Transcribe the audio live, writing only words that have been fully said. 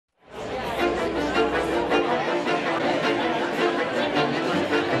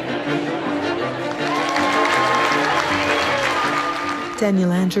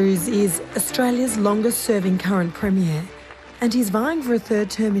Daniel Andrews is Australia's longest-serving current Premier, and he's vying for a third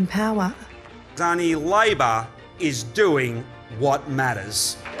term in power. Only Labor is doing what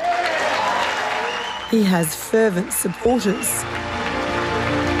matters. He has fervent supporters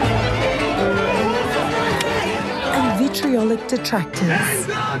and vitriolic detractors.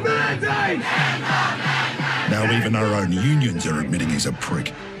 Now even our own unions are admitting he's a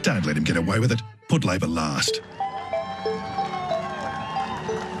prick. Don't let him get away with it. Put Labor last.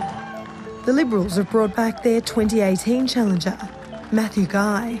 The Liberals have brought back their 2018 challenger, Matthew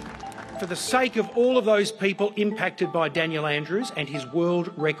Guy. For the sake of all of those people impacted by Daniel Andrews and his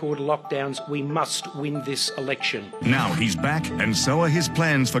world record lockdowns, we must win this election. Now he's back, and so are his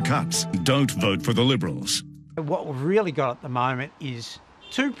plans for cuts. Don't vote for the Liberals. What we've really got at the moment is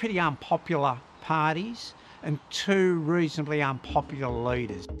two pretty unpopular parties and two reasonably unpopular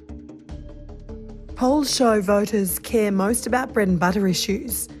leaders. Polls show voters care most about bread and butter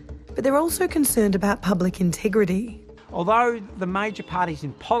issues, but they're also concerned about public integrity. Although the major parties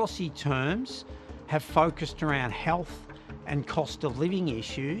in policy terms have focused around health and cost of living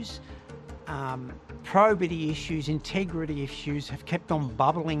issues, probity issues, integrity issues have kept on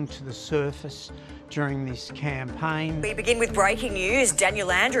bubbling to the surface during this campaign. We begin with breaking news. Daniel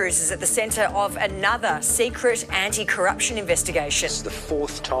Andrews is at the centre of another secret anti-corruption investigation. This is the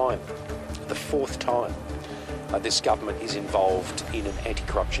fourth time this government is involved in an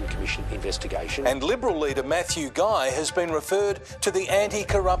anti-corruption commission investigation. And Liberal leader Matthew Guy has been referred to the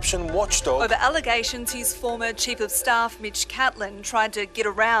anti-corruption watchdog over allegations his former Chief of Staff Mitch Catlin tried to get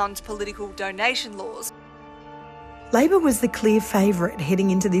around political donation laws. Labor was the clear favourite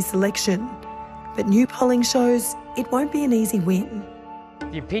heading into this election, but new polling shows it won't be an easy win.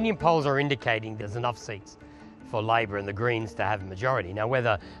 The opinion polls are indicating there's enough seats for Labor and the Greens to have a majority. Now,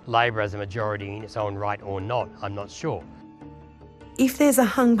 whether Labor has a majority in its own right or not, I'm not sure. If there's a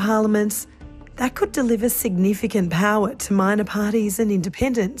hung parliament, that could deliver significant power to minor parties and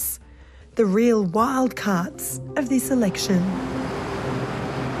independents, the real wild cards of this election.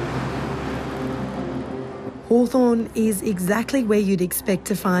 Hawthorn is exactly where you'd expect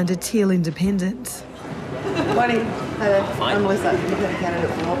to find a teal independent. Morning. I'm Melissa, independent candidate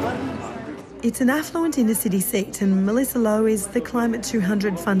for Hawthorn. It's an affluent inner-city seat, and Melissa Lowe is the Climate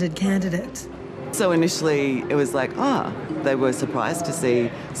 200 funded candidate. So initially it was like, they were surprised to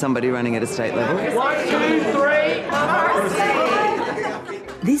see somebody running at a state level. 1, 2, 3.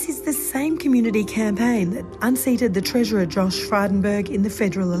 This is the same community campaign that unseated the Treasurer Josh Frydenberg in the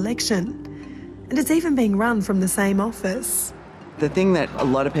federal election, and it's even being run from the same office. The thing that a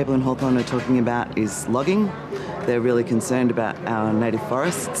lot of people in Hawthorn are talking about is logging. They're really concerned about our native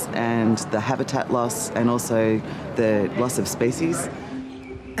forests and the habitat loss and also the loss of species.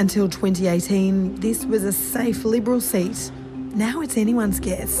 Until 2018, this was a safe Liberal seat. Now it's anyone's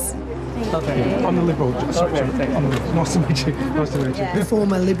guess. Okay, I'm the Liberal. Nice to meet you. The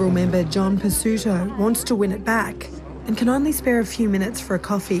former Liberal member John Pasuto wants to win it back and can only spare a few minutes for a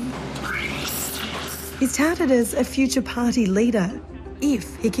coffee. He's touted as a future party leader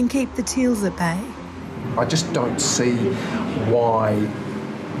if he can keep the Teals at bay. I just don't see why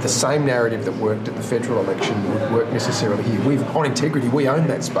the same narrative that worked at the federal election would work necessarily here. On integrity, we own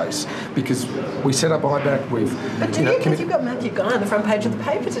that space because we set up IBAC. But do you? Because you've got Matthew Guy on the front page of the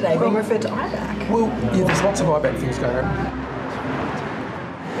paper today being referred to IBAC. Well, yeah, there's lots of IBAC things going on.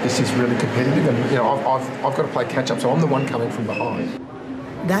 This is really competitive, and I've got to play catch up. So I'm the one coming from behind.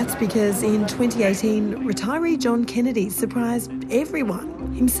 That's because in 2018, retiree John Kennedy surprised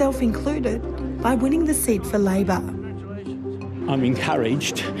everyone, himself included, by winning the seat for Labor. I'm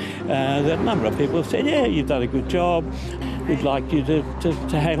encouraged that a number of people have said, yeah, you've done a good job, we'd like you to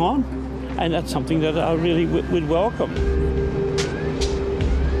hang on, and that's something that I really would welcome.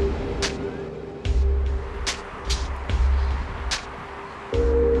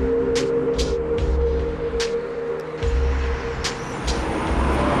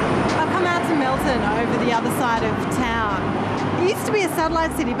 Over the other side of town. It used to be a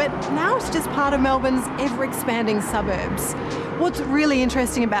satellite city, but now it's just part of Melbourne's ever-expanding suburbs. What's really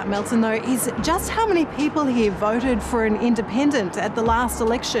interesting about Melton, though, is just how many people here voted for an independent at the last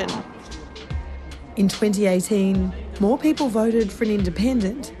election. In 2018, more people voted for an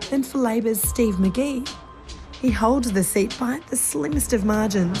independent than for Labor's Steve McGhee. He holds the seat by the slimmest of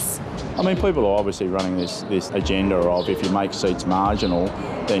margins. I mean, people are obviously running this agenda of if you make seats marginal,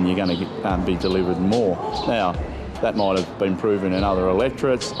 then you're going to be delivered more. Now, that might have been proven in other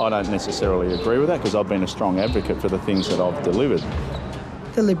electorates. I don't necessarily agree with that because I've been a strong advocate for the things that I've delivered.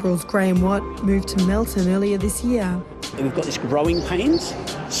 The Liberals' Graham Watt moved to Melton earlier this year. We've got this growing pains,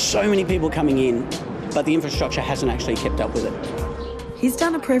 so many people coming in, but the infrastructure hasn't actually kept up with it. he's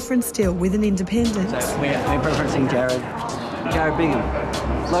done a preference deal with an independent. So we're preferencing Jared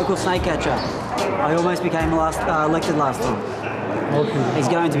Bingham, local snake catcher. I almost became elected last time. He's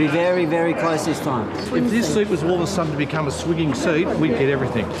going to be very, very close this time. If this seat was all of a sudden to become a swinging seat, we'd get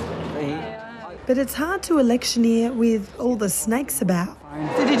everything. But it's hard to electioneer with all the snakes about.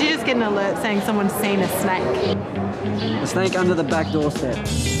 So did you just get an alert saying someone's seen a snake? A snake under the back doorstep.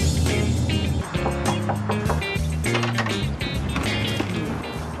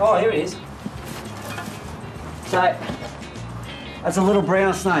 Oh, here it is. So, that's a little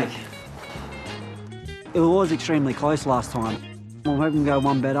brown snake. It was extremely close last time. I'm hoping to go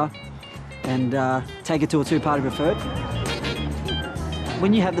one better and take it to a two-party preferred.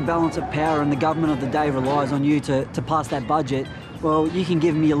 When you have the balance of power and the government of the day relies on you to pass that budget, well, you can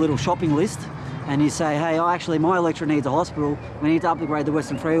give me a little shopping list and you say, hey, actually my electorate needs a hospital, we need to upgrade the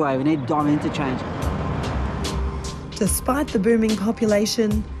Western Freeway, we need diamond interchange. Despite the booming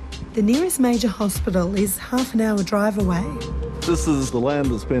population, the nearest major hospital is half an hour drive away. This is the land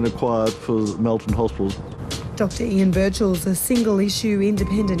that's been acquired for Melton Hospital. Dr Ian Birchall's a single-issue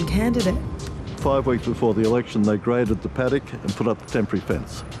independent candidate. 5 weeks before the election, they graded the paddock and put up the temporary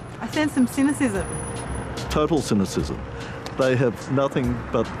fence. I sense some cynicism. Total cynicism. They have nothing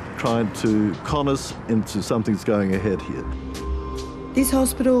but trying to con us into something's going ahead here. This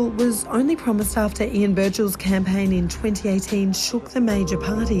hospital was only promised after Ian Birchall's campaign in 2018 shook the major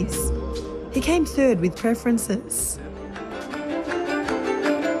parties. He came third with preferences.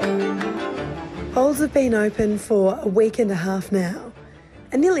 Polls have been open for a week and a half now,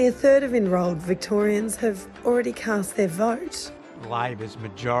 and nearly a third of enrolled Victorians have already cast their vote. Labor's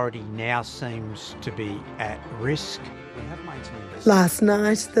majority now seems to be at risk. Last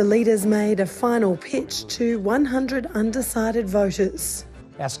night, the leaders made a final pitch to 100 undecided voters.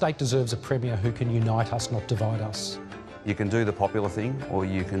 Our state deserves a premier who can unite us, not divide us. You can do the popular thing or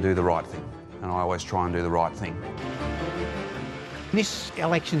you can do the right thing, and I always try and do the right thing. This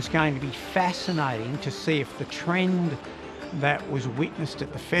election's going to be fascinating to see if the trend that was witnessed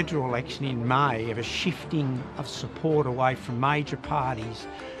at the federal election in May of a shifting of support away from major parties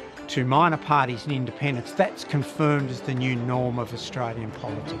to minor parties and independents, that's confirmed as the new norm of Australian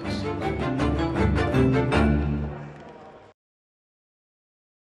politics.